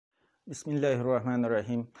بسم الله الرحمن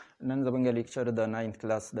الرحیم. نن زموږ لیکچر د 9th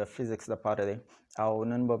کلاس د فزیکس لپاره دی او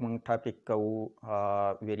نن به موږ ټاپک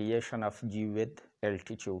کوو ویریشن اف جی وذ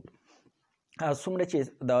الټیټیوډ. څومره چې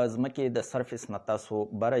د ځمکې د سرفیس نه تاسو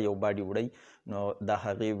بره یو باډي وړئ نو د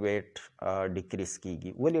هغې ویټ ډیکریز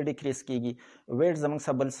کیږي. ولې ډیکریز کیږي؟ ویټ زموږ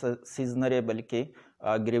څه بل څیز نه دی بلکې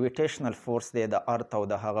ګریویټیشنل فورس دی د ارت او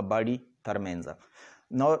د هغه باډي ترمنځ.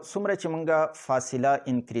 نو څومره چې موږ فاصله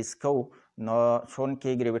انکریز کوو نو چون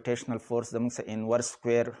کې ګریویټیشنل فورس زموږ څه انورس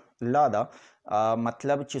سکویر لا ده،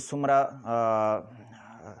 مطلب چې څومره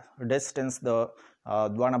ډسټنس د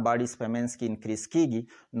دوانه باډیز په منځ کې انکریز کیږي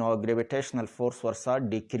نو ګریویټیشنل فورس ورسره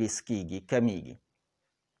ډیکریز کیږي، کمیږي،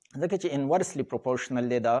 ځکه چې انورسلی پروپورشنل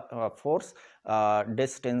دی دا فورس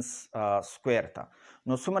ډسټنس سکویر ته.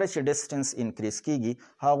 نو څومره چې ډسټنس انکریز کیږي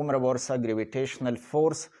هغومره به ورسره ګریویټیشنل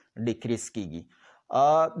فورس ډیکریز کیږي.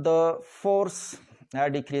 د فورس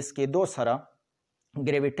ډیکریز کېدو سره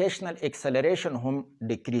ګریویټیشنل اکسلریشن هم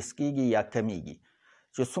ډیکریز کیږي یا کمیږي.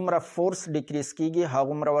 چې څومره فورس ډیکریز کیږي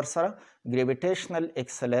هغومره ورسره ګریویټیشنل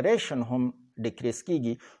اکسلریشن هم ډیکریز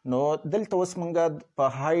کیږي. نو دلته اوس موږ په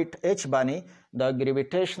هایټ اچ باندې د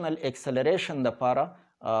ګریویټیشنل اکسلریشن دپاره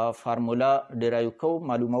فارمولا ډیرایو کوو،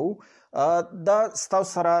 معلوموو. دا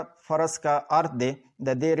ستاسو سره فرض کا ارت دی، د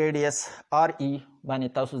دې ریډیس آر ای باندې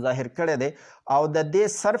تاسو ظاهر کړی دی او د دې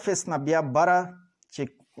سرفیس نه بیا بره چې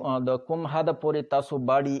د کوم حده پورې تاسو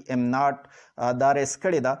باډي ام ناټ دا ریس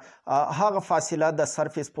کړې ده هغه فاصله د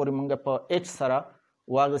سرفیس پورې موږ په اچ سره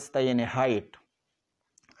واغسته، یعنې هایټ.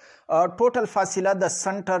 ټوټل فاصله د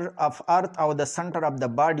سنټر اف ارت او د سنټر اف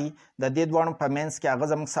د باډي د دې دواړو په منځ کې هغه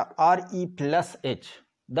زموږ څه آر ای پلس اچ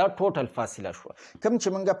دا ټوټل فاصله شوه. کوم چې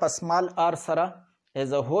موږ په سمال آر سره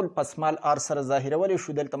ایز ا هول په سمال آر سره ظاهرولی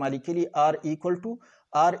شو، دلته ما لیکلي آر ایکول ټو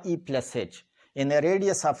آر ای پلس اچ ان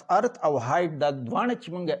ریډیس اف ارت او هایټ. دا دواړه چې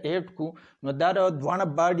موږ ایډ کو نو دا دواړه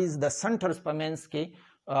باډیز د سنټرز په منځ کې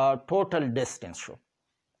ټوټل ډسټنس شو.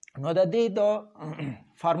 نو د دې د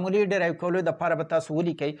فارمولې ډیرایو کولو دپاره به تاسو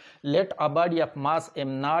ولیکئ لیټ ا باډي اف ماس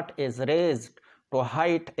ام ناټ از ریزډ ټو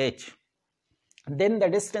هایټ اچ then the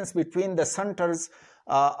distance between the centers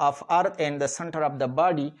of earth and the center of the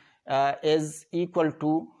body is equal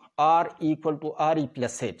to r equal to re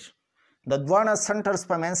plus h. د دواړه سنټرز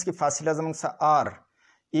په منځ کې فاصله زموږ څه r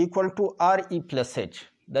equal to re plus h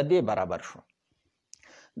د دې برابر شو.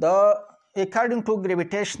 د according to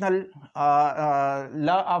gravitational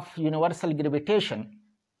law of universal gravitation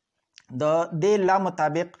د دې لا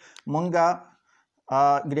مطابق مونږه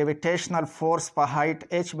gravitational force په height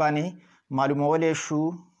h باندې معلومولی شو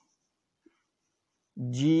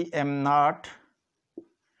g m naught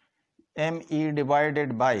me divided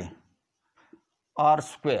by r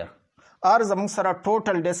square. r زموږ سره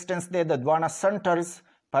ټوټل ډسټنس دی د دوانه سنټرز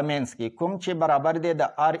په منځ کې کوم چې برابر دی د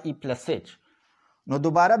آر ای پلس اچ. نو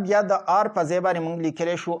دوباره بیا د آر په ځای باندې موږ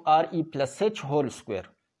لیکلی شو آر ای پلس اچ هول سکویر،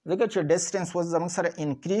 ځکه چې ډسټنس اوس زموږ سره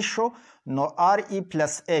انکریز شو نو آر ای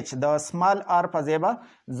پلس اچ د سمال آر په ځای به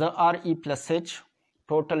زه آر ای پلس اچ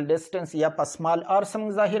ټوټل ډسټنس یا په سمال آر سره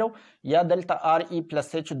موږ ظاهرو یا دلته آر ای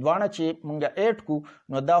پلس اچ دواړه چې موږ ایډ کو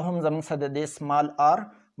نو دا هم زموږ سره د دې سمال آر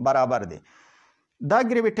برابر دی. دا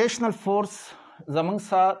ګریویټیشنل فورس زموږ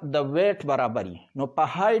سره د ویټ برابري. نو په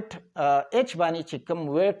هایټ اچ باندې چې کوم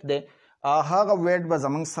ویټ دی هغه ویټ به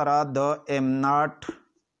زموږ سره د ام ناټ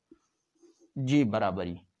جی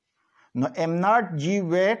برابري. نو ام ناټ جی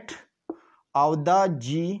ویټ او دا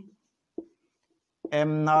جی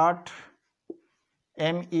ام ناټ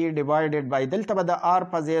ام ای ډیوایډډ بای دلته به د آر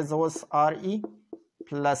په ځای زه اوس آر ای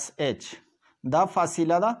پلس اچ دا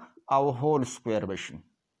فاصله ده او هول سکویر به شي.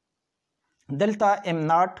 دلته ام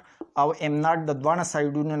ناټ او ام ناټ د دواړه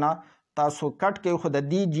سایډونو نه تاسو کټ کوئ خو د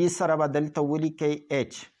دې جی سره به دلته ولیکئ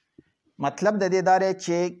اچ. مطلب د دې دا دی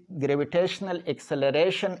چې ګریویټیشنل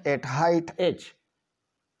اکسلریشن ایټ هایټ اچ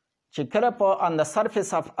چې کله په آن د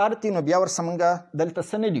سرفیس اف ارت نو بیا ورسره موږ دلته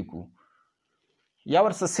څه نه لیکو، یا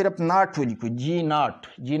ورسره صرف ناټ ولیکو جی ناټ.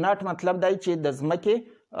 جی ناټ مطلب دی چې د ځمکې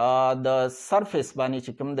د سرفیس باندې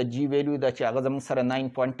چې کوم د جی ویلیو ده چې هغه زموږ سره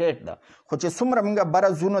 9.8 ده، خو چې څومره موږ بره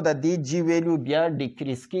ځو نو د دې جی ویلیو بیا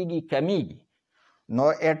ډیکریز کیږي، کمیږي. نو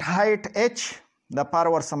ایټ هایټ اچ دپاره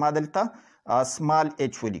ورسره ما دلته سمال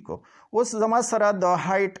اچ ولیکو. اوس زما سره د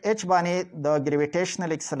هایټ اچ باندې د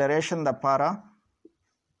ګریویټیشنل اکسلریشن دپاره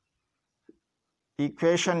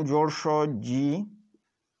ایکویشن جوړ شو جی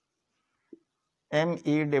ام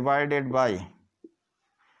ای ډیوایډډ بای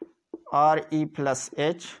آر ای پلس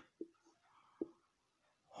اچ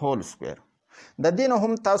هول سکویر. د دې نه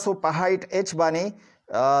هم تاسو په هایټ اچ باندې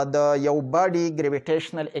د یو باډي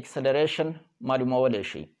ګریویټیشنل اکسلریشن معلومولی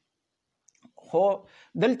شي. خو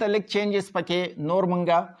دلته لږ چینجز پکې نور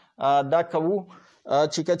مونږه دا کوو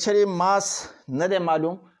چې که چېرې ماس نه دی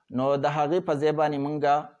معلوم نو د هغې په ځای باندې موږ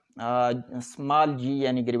سمال جي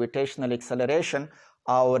یعنی ګریویټیشنل اکسلریشن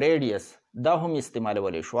او ریډیس دا هم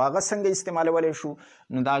استعمالولی شو. هغه څنګه استعمالولی شو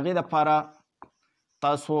نو د هغې دپاره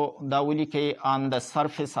تاسو دا ولیکئ on the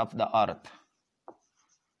surface of the earth.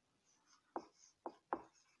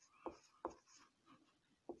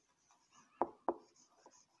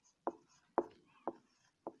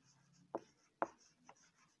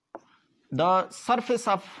 د surface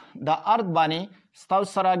of the earth باندې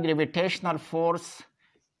ستاسو سره ګریویټیشنل فورس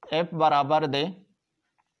F برابر دی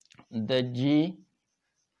د G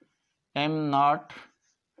M naught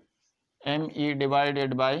ME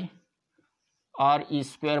divided by RE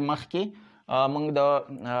square مخکې موږ د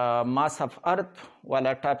ماس اف ارث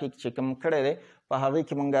والا ټاپک چې کوم کړی دی په هغې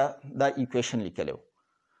کې موږ دا ایکویشن لیکلی و.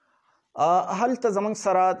 هلته زموږ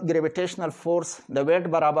سره ګریویټیشنل فورس د ویټ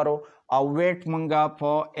برابر او ویټ موږ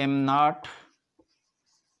په M naught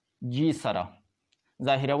G سره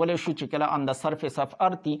ظاهرولی شو چې کله on the surface of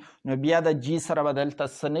earth نو بیا د G سره به دلته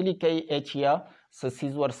څه نه لیکئ H یا څه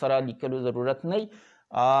څیز ورسره لیکلو ضرورت نه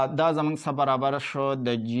دا زموږ سره برابر شو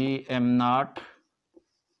د G M naught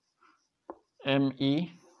ME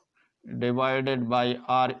divided by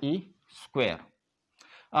RE square.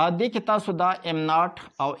 دې کې تاسو دا M naught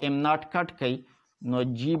او M naught کټ کئ نو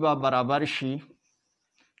G به برابر شي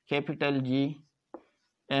کیپیټل G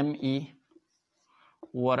ME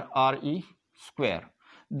ور RE square.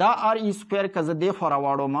 دا RE square که زه دې خوا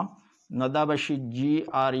راواړوم نو دا به شي G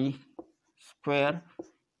RE square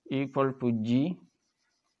equal to G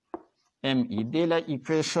ME. دې له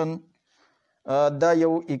ایکویشن دا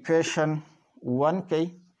یو ایکویشن 1 کوي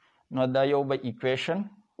نو دا یو به ایکویشن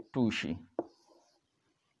 2 شي.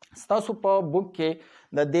 ستاسو په بوک کې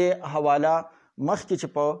د دې حواله مخکې چې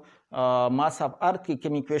په ماس اف ارث کې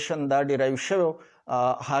کوم ایکویشن دا ډیرایو شوی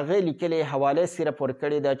هغې لیکلې حواله صرف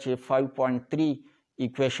ورکړې ده چې 5.3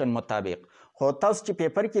 ایکویشن مطابق. خو تاسو چې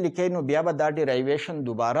پیپر کې لیکئ نو بیا به دا ډیرایویشن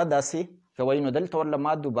دوباره داسې کوئ نو دلته ورله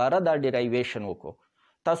ما دوباره دا ډیرایویشن وکړو.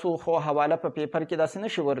 تاسو خو حواله په پیپر کې داسې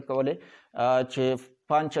نشئ ورکولی چې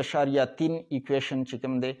 5.3 ایکویشن چې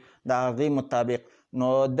کوم دی د هغې مطابق نو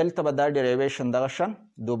دلته به دا ډیرایویشن دغه شان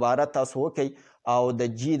دوباره تاسو وکئ او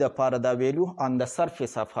د جی دپاره دا ویلو آن د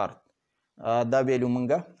سرفیس اف ارث دا ویلو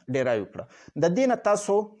مونږه ډیرایو کړه. د دې نه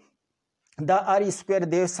تاسو دا آر ای سکویر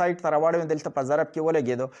دې سایډ ته راواړوئ دلته په ضرب کې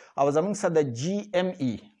ولګېدو او زموږ سره د جی ام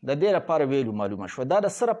ای د دې لپاره ویلو معلومه شوه. دا د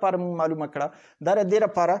څه لپاره مونږ معلومه کړه؟ دا د دې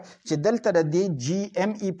لپاره چې دلته د دې جی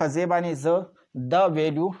ام ای په ځای باندې زه دا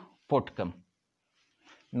ویلو پوټ کړم.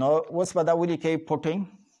 نو اوس به دا ولیکئ پوټینګ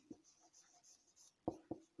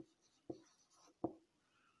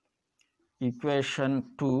equation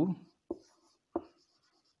 2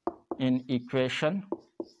 in equation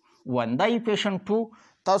 1. دا equation 2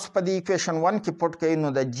 تاسو په دې equation 1 کې پټ کړئ نو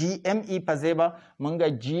د جی ام ای په ځای به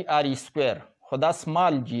موږ جی آر ای سکویر خو دا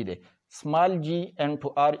سمال جی دی سمال جی انټو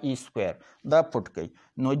آر ای سکویر دا پټ کړئ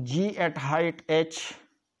نو جی ایٹ هایټ ایچ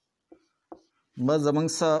به زموږ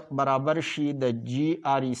سره برابر شي د جی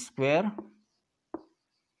آر ای سکویر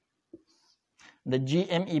د جی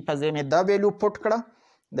ام ای په ځای مې دا ویلو پټ کړه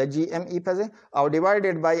د جی ام ای په ځای او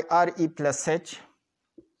ډیوایډډ بای آر ای پلس ایچ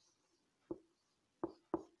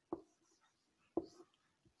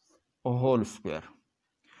هول سکویر.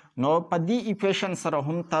 نو په دې ایکویشن سره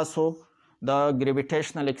هم تاسو د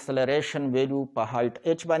ګریویټیشنل اکسلریشن ویلو په هایټ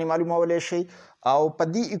ایچ باندې معلومولی شئ او په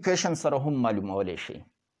دې ایکویشن سره هم معلومولی شئ.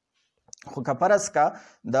 خو که فرض کا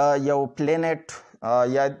د یو پلینټ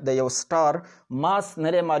یا د یو سټار ماس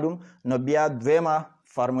نه دی معلوم نو بیا دویمه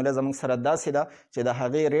فارموله زموږ سره داسې ده چې د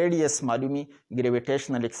هغې ریډیس معلومي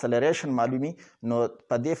ګریویټیشنل اکسلریشن معلومي نو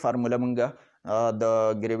په دې فارموله موږ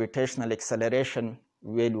د ګریویټیشنل اکسلریشن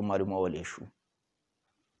ویلو معلومولی شو.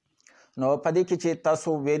 نو په دې کې چې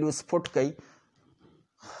تاسو ویلوز پټ کئ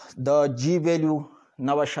د جی ویلو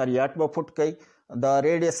 9.8 به پټ کئ د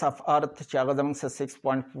ریډیس اف ارث چې هغه زموږ سره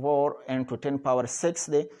 6.4 انټو 10 پاور 6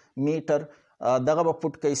 دی میټر دغه به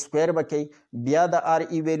پټ کئ سکویر به کئ بیا د آر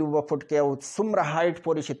ای ویلو به پټ کئ او څومره هایټ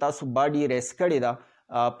پورې چې تاسو باډي ریس کړې ده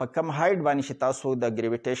په کم هایټ باندې چې تاسو د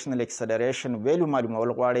ګریویټیشنل اکسلریشن ویلو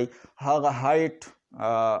معلومول غواړئ هغه هایټ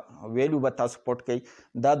ویلو به تاسو پټ کئ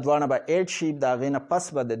دا دواړه به 8 شي د هغې نه پس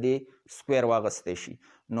به د دې سکویر واغستی شي.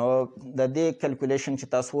 نو د دې کلکولیشن چې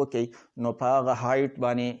تاسو وکئ نو په هغه هایټ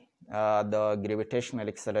باندې د ګریویټیشنل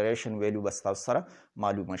اکسلریشن ویلو به ستاسو سره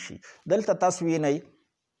معلومه شي. دلته تاسو وینئ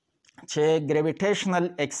چې ګریویټیشنل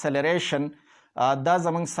اکسلریشن دا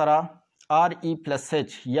زموږ سره آر ای پلس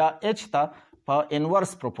ایچ یا ایچ ته په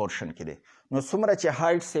انورس پروپورشن کې دی. نو څومره چې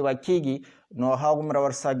هایټ سیوا کیږي نو هغومره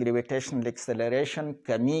ورسره ګریویټیشنل اکسلریشن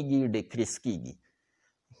کمیږي ډیکریس کیږي.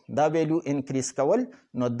 دا ویلیو انکریز کول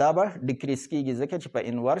نو دا به ډیکریز کیږي ځکه چې په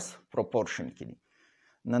انورس پروپورشن کې دي.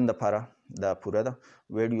 نن دپاره دا پوره ده.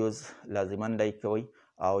 ویډیوز لازما لایک کوئ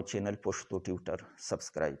او چینل پښتو ټیوټر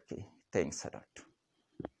سبسکرایب کړئ. تھینکس الاټ.